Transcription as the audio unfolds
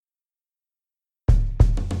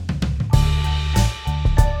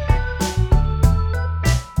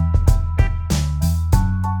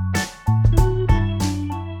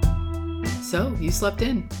you slept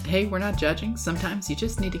in. Hey, we're not judging. Sometimes you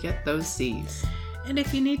just need to get those C's. And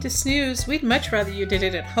if you need to snooze, we'd much rather you did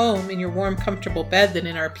it at home in your warm, comfortable bed than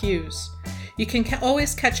in our pews. You can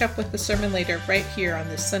always catch up with the sermon later right here on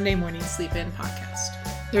this Sunday Morning Sleep In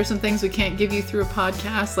podcast. There's some things we can't give you through a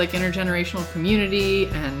podcast, like intergenerational community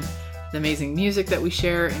and the amazing music that we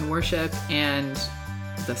share in worship and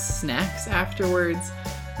the snacks afterwards,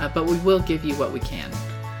 but we will give you what we can.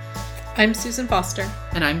 I'm Susan Foster.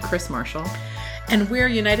 And I'm Chris Marshall. And we're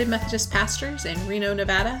United Methodist pastors in Reno,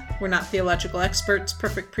 Nevada. We're not theological experts,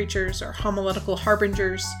 perfect preachers, or homiletical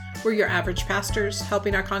harbingers. We're your average pastors,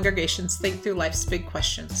 helping our congregations think through life's big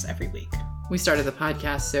questions every week. We started the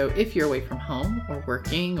podcast, so if you're away from home or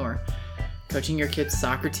working or coaching your kids'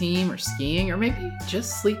 soccer team or skiing or maybe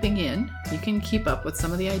just sleeping in, you can keep up with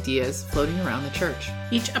some of the ideas floating around the church.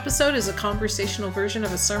 Each episode is a conversational version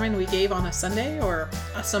of a sermon we gave on a Sunday or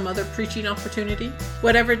some other preaching opportunity.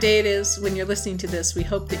 Whatever day it is when you're listening to this, we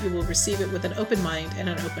hope that you will receive it with an open mind and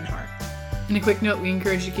an open heart. And a quick note, we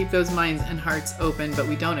encourage you to keep those minds and hearts open, but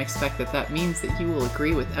we don't expect that means that you will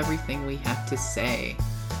agree with everything we have to say.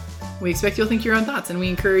 We expect you'll think your own thoughts, and we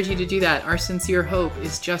encourage you to do that. Our sincere hope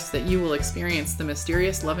is just that you will experience the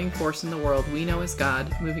mysterious, loving force in the world we know as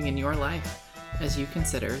God moving in your life as you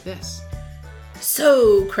consider this.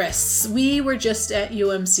 So, Chris, we were just at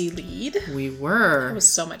UMC Lead. We were. It was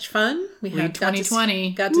so much fun. We had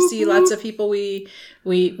 2020. Got to see lots of people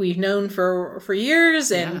we've known for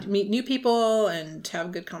years and meet new people and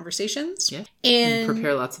have good conversations. Yeah. And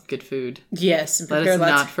prepare lots of good food. Yes. And let us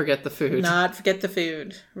not forget the food. Not forget the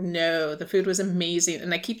food. No, the food was amazing.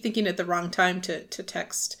 And I keep thinking at the wrong time to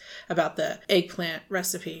text about the eggplant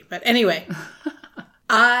recipe. But anyway.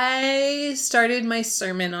 I started my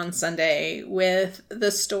sermon on Sunday with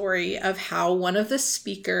the story of how one of the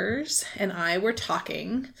speakers and I were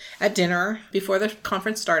talking at dinner before the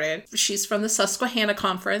conference started. She's from the Susquehanna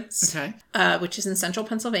Conference, which is in central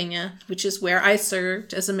Pennsylvania, which is where I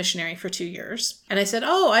served as a missionary for 2 years. And I said,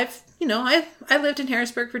 I lived in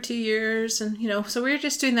Harrisburg for 2 years. And, so we were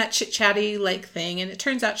just doing that chit-chatty thing. And it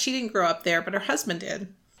turns out she didn't grow up there, but her husband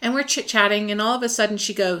did. And we're chit-chatting. And all of a sudden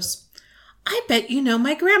she goes, I bet you know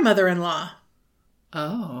my grandmother-in-law.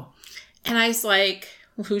 Oh. And I was like,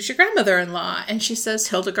 well, who's your grandmother-in-law? And she says,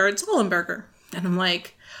 Hildegard Zollenberger. And I'm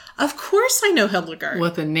like, of course I know Hildegard.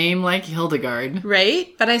 With a name like Hildegard.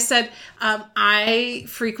 Right? But I said, I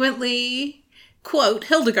frequently quote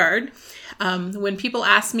Hildegard. When people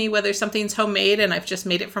ask me whether something's homemade and I've just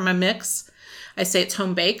made it from a mix, I say it's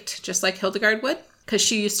home-baked, just like Hildegard would. Because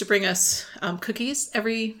she used to bring us cookies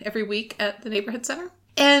every week at the neighborhood center.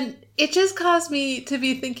 And it just caused me to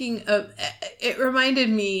be thinking it reminded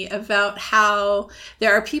me about how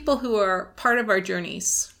there are people who are part of our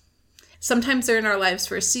journeys. Sometimes they're in our lives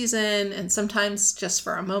for a season, and sometimes just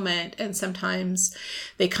for a moment, and sometimes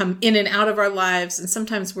they come in and out of our lives, and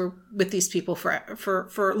sometimes we're with these people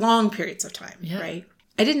for long periods of time, right?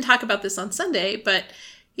 I didn't talk about this on Sunday, but,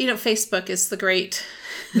 Facebook is the great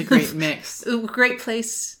mix. the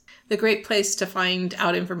great place to find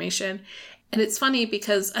out information. And it's funny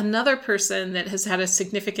because another person that has had a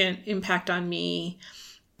significant impact on me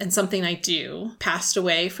and something I do passed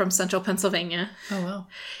away from central Pennsylvania. Oh, wow.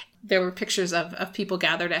 There were pictures of people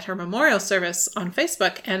gathered at her memorial service on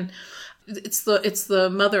Facebook. And it's the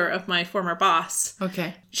mother of my former boss.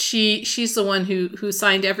 Okay. She's the one who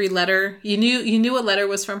signed every letter. You knew a letter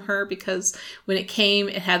was from her because when it came,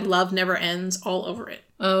 it had "Love Never Ends" all over it.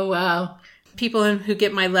 Oh, wow. People who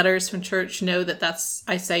get my letters from church know that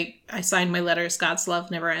I sign my letters, God's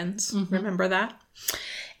love never ends. Mm-hmm. Remember that?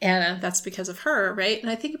 And that's because of her, right?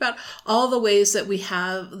 And I think about all the ways that we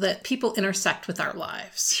have that people intersect with our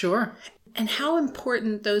lives. Sure. And how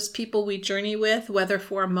important those people we journey with, whether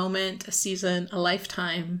for a moment, a season, a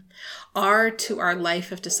lifetime, are to our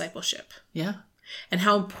life of discipleship. Yeah. And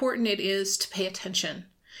how important it is to pay attention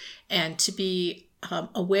and to be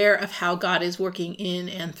aware of how God is working in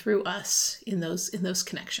and through us in those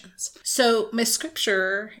connections. So my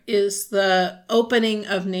scripture is the opening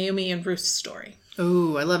of Naomi and Ruth's story.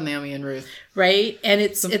 Ooh, I love Naomi and Ruth. Right? And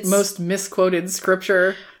it's the most misquoted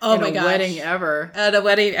scripture in a wedding ever. At a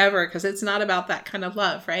wedding ever, because it's not about that kind of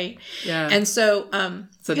love, right? Yeah. And so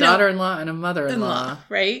it's a daughter-in-law and a mother-in-law.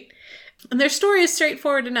 Right? And their story is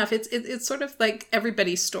straightforward enough. It's sort of like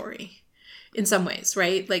everybody's story. In some ways,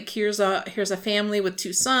 right? Like here's a family with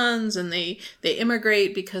 2 sons, and they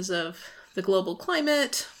immigrate because of the global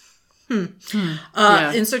climate,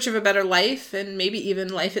 in search of a better life, and maybe even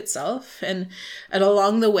life itself. And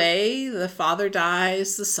along the way, the father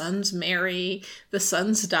dies, the sons marry, the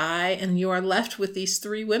sons die, and you are left with these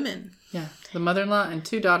 3 women. Yeah, the mother-in-law and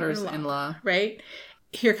 2 daughters-in-law. Right?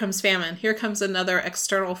 here comes famine. Here comes another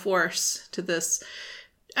external force to this.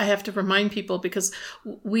 I have to remind people because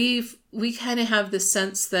we kind of have this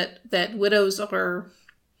sense that widows are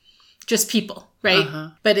just people, right? Uh-huh.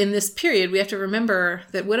 But in this period, we have to remember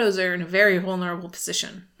that widows are in a very vulnerable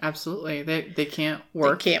position. Absolutely. They can't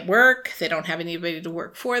work. They can't work. They don't have anybody to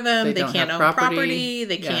work for them. They can't own property.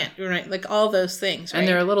 They can't, right? Like all those things, right? And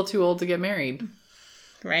they're a little too old to get married.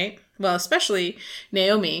 Right? Well, especially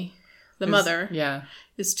Naomi, the mother, yeah,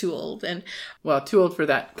 is too old. And well, too old for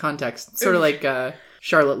that context. Sort of like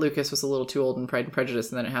Charlotte Lucas was a little too old in Pride and Prejudice,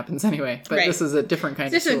 and then it happens anyway. But this is a different kind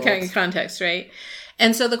of different kind of context, right?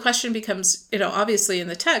 And so the question becomes, obviously in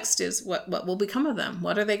the text is what will become of them?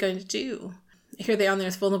 What are they going to do? Here they are in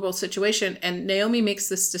this vulnerable situation, and Naomi makes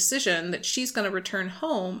this decision that she's going to return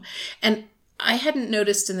home. And I hadn't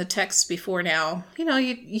noticed in the text before now,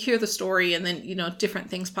 you hear the story and then, different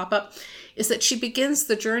things pop up, is that she begins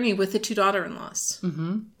the journey with the 2 daughter-in-laws.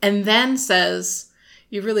 Mm-hmm. And then says,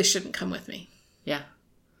 you really shouldn't come with me. Yeah.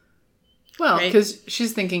 Well, because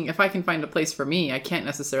she's thinking, if I can find a place for me, I can't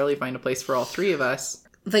necessarily find a place for all 3 of us.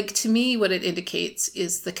 Like, to me, what it indicates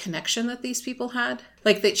is the connection that these people had.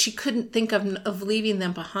 Like, that she couldn't think of leaving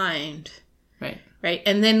them behind. Right. Right.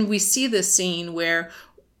 And then we see this scene where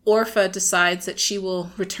Orpha decides that she will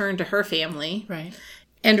return to her family. Right.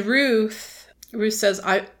 And Ruth says,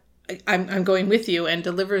 I'm going with you, and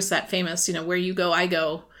delivers that famous, where you go, I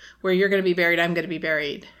go. Where you're going to be buried, I'm going to be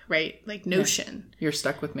buried, right? Like notion. Yeah. You're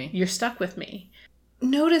stuck with me. You're stuck with me.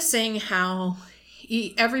 Noticing how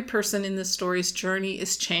every person in this story's journey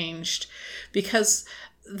is changed because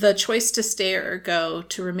the choice to stay or go,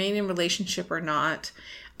 to remain in relationship or not,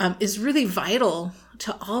 is really vital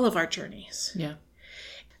to all of our journeys. Yeah.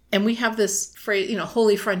 And we have this phrase,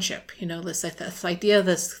 holy friendship, this idea,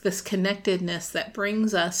 this connectedness that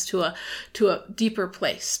brings us to a deeper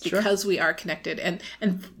place because we are connected. And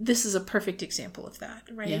this is a perfect example of that,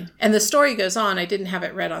 right? Yeah. And the story goes on. I didn't have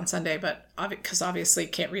it read on Sunday, but because obviously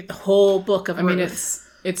can't read the whole book of Ruth.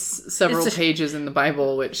 It's several pages in the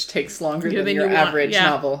Bible, which takes longer than your average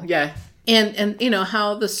novel. Yeah. And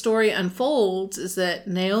how the story unfolds is that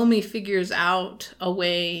Naomi figures out a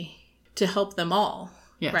way to help them all.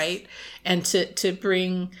 Yes. Right. And to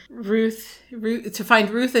bring Ruth, to find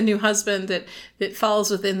Ruth a new husband that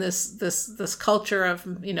falls within this culture of,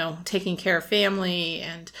 taking care of family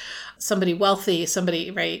and somebody wealthy,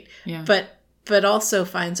 somebody, right. Yeah. But also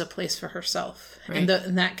finds a place for herself. Right.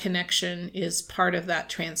 And that connection is part of that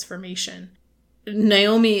transformation.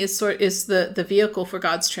 Naomi is the vehicle for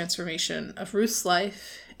God's transformation of Ruth's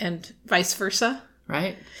life and vice versa.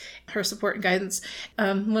 Right. Her support and guidance.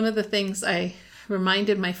 One of the things I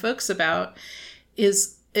reminded my folks about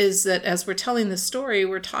is that as we're telling the story,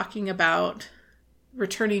 we're talking about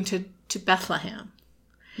returning to Bethlehem.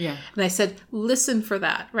 Yeah. And I said, listen for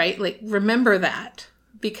that, right? Like, remember that.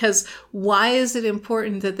 Because why is it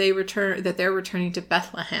important that they're returning to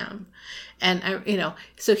Bethlehem? And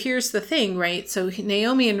so here's the thing, right? So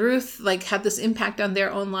Naomi and Ruth had this impact on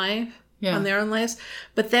their own life, on their own lives.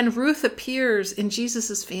 But then Ruth appears in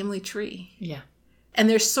Jesus's family tree. Yeah. And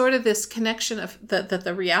there's sort of this connection of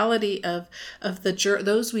the reality of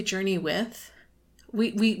those we journey with.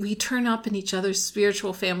 We turn up in each other's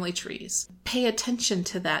spiritual family trees. Pay attention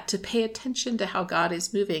to that, to pay attention to how God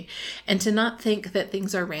is moving, and to not think that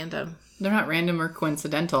things are random. They're not random or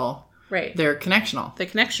coincidental. Right. They're connectional.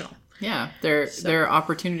 Yeah. They're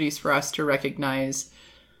opportunities for us to recognize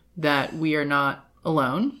that we are not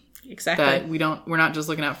alone. Exactly. That we're not just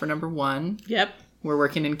looking out for number one. Yep. We're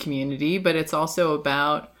working in community, but it's also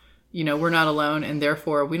about, we're not alone, and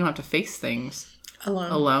therefore we don't have to face things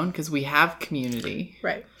alone because we have community.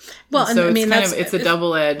 Right. Well, and so it's a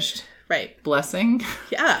double-edged blessing.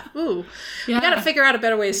 Yeah. Ooh. Yeah. We got to figure out a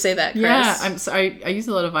better way to say that, Chris. Yeah. I'm sorry. I use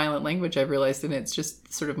a lot of violent language, I've realized, and it's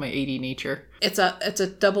just sort of my AD nature. It's a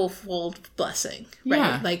double-fold blessing, right?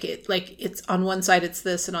 Yeah. Like it's on one side it's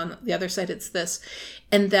this, and on the other side it's this.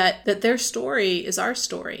 And that their story is our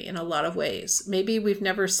story in a lot of ways. Maybe we've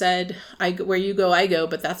never said, where you go, I go,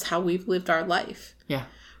 but that's how we've lived our life. Yeah.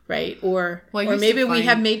 Right? Or maybe we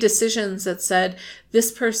have made decisions that said,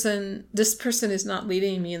 this person is not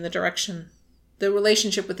leading me in the direction, the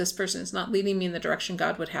relationship with this person is not leading me in the direction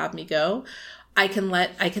God would have me go. I can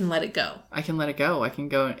let it go. I can let it go. I can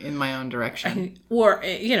go in my own direction.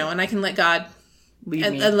 And I can let God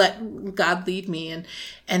lead me. And let God lead me,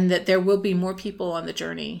 and that there will be more people on the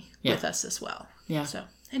journey with us as well. Yeah. So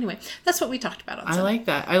anyway, that's what we talked about on Sunday. I like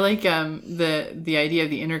that. I like the idea of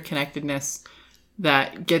the interconnectedness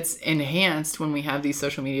that gets enhanced when we have these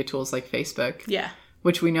social media tools like Facebook. Yeah.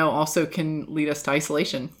 Which we know also can lead us to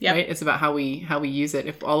isolation. Yep. Right? It's about how we use it.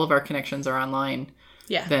 If all of our connections are online,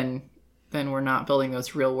 then we're not building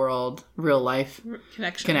those real world, real life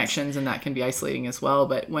connections, and that can be isolating as well.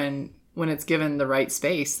 But when it's given the right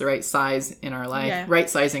space, the right size in our life, right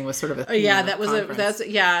sizing was sort of a theme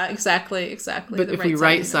exactly. But if we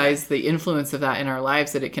right size the influence of that in our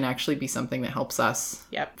lives, that it can actually be something that helps us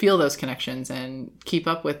feel those connections and keep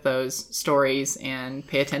up with those stories and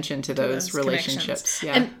pay attention to those relationships.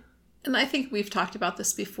 Yeah. And I think we've talked about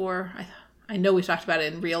this before. I know we've talked about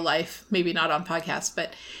it in real life, maybe not on podcasts,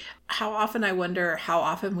 but how often I wonder how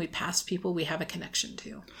often we pass people we have a connection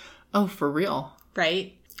to. Oh, for real.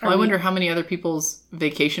 Right? Well, I wonder how many other people's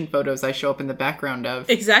vacation photos I show up in the background of.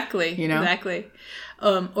 Exactly. Exactly.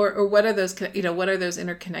 Or what are those, what are those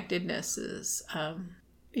interconnectednesses?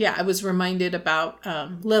 I was reminded about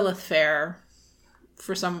Lilith Fair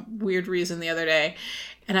for some weird reason the other day.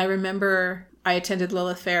 And I remember I attended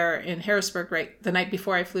Lilith Fair in Harrisburg the night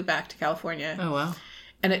before I flew back to California. Oh, wow.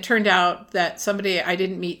 And it turned out that somebody I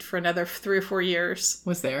didn't meet for another 3 or 4 years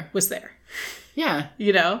was there. Yeah.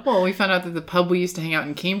 Well, we found out that the pub we used to hang out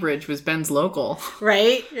in Cambridge was Ben's local.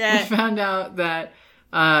 Right. Yeah. We found out that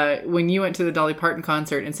when you went to the Dolly Parton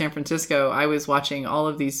concert in San Francisco, I was watching all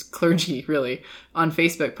of these clergy, really, on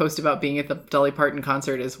Facebook post about being at the Dolly Parton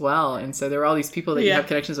concert as well. And so there were all these people that you have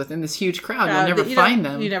connections with in this huge crowd. You'll never find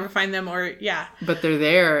them. You never find them But they're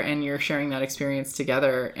there and you're sharing that experience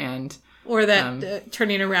together. And or that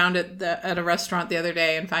turning around at a restaurant the other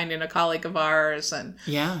day and finding a colleague of ours, and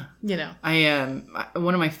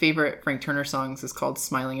one of my favorite Frank Turner songs is called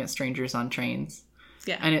 "Smiling at Strangers on Trains."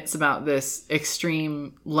 Yeah, and it's about this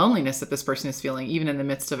extreme loneliness that this person is feeling, even in the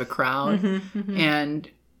midst of a crowd, and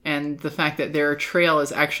the fact that their trail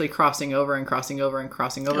is actually crossing over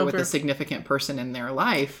with a significant person in their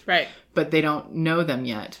life, right? But they don't know them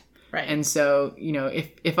yet, right? And so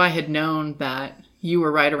if I had known that you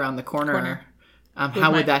were right around the corner.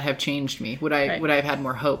 How would that have changed me? Would I have had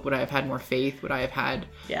more hope? Would I have had more faith? Would I have had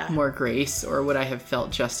more grace? Or would I have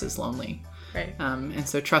felt just as lonely? Right. And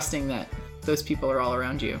so trusting that those people are all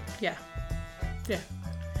around you. Yeah. Yeah.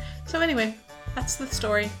 So anyway, that's the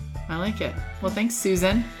story. I like it. Well, thanks,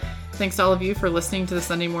 Susan. Thanks to all of you for listening to the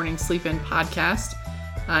Sunday Morning Sleep-In podcast.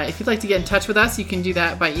 If you'd like to get in touch with us, you can do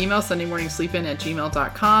that by email,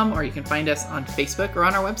 sundaymorningsleepin@gmail.com, or you can find us on Facebook or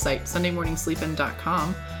on our website,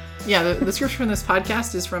 sundaymorningsleepin.com. Yeah, the scripture from this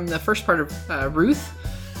podcast is from the first part of Ruth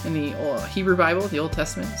in the Hebrew Bible, the Old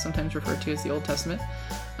Testament, sometimes referred to as the Old Testament.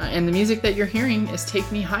 And the music that you're hearing is Take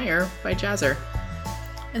Me Higher by Jazzer.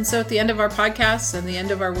 And so at the end of our podcast and the end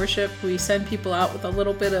of our worship, we send people out with a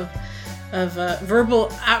little bit of verbal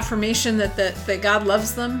affirmation that God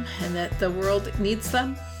loves them and that the world needs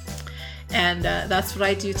them. And that's what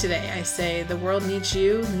I do today. I say the world needs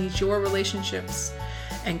you, needs your relationships,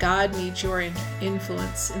 and God needs your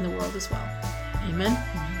influence in the world as well.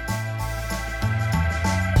 Amen.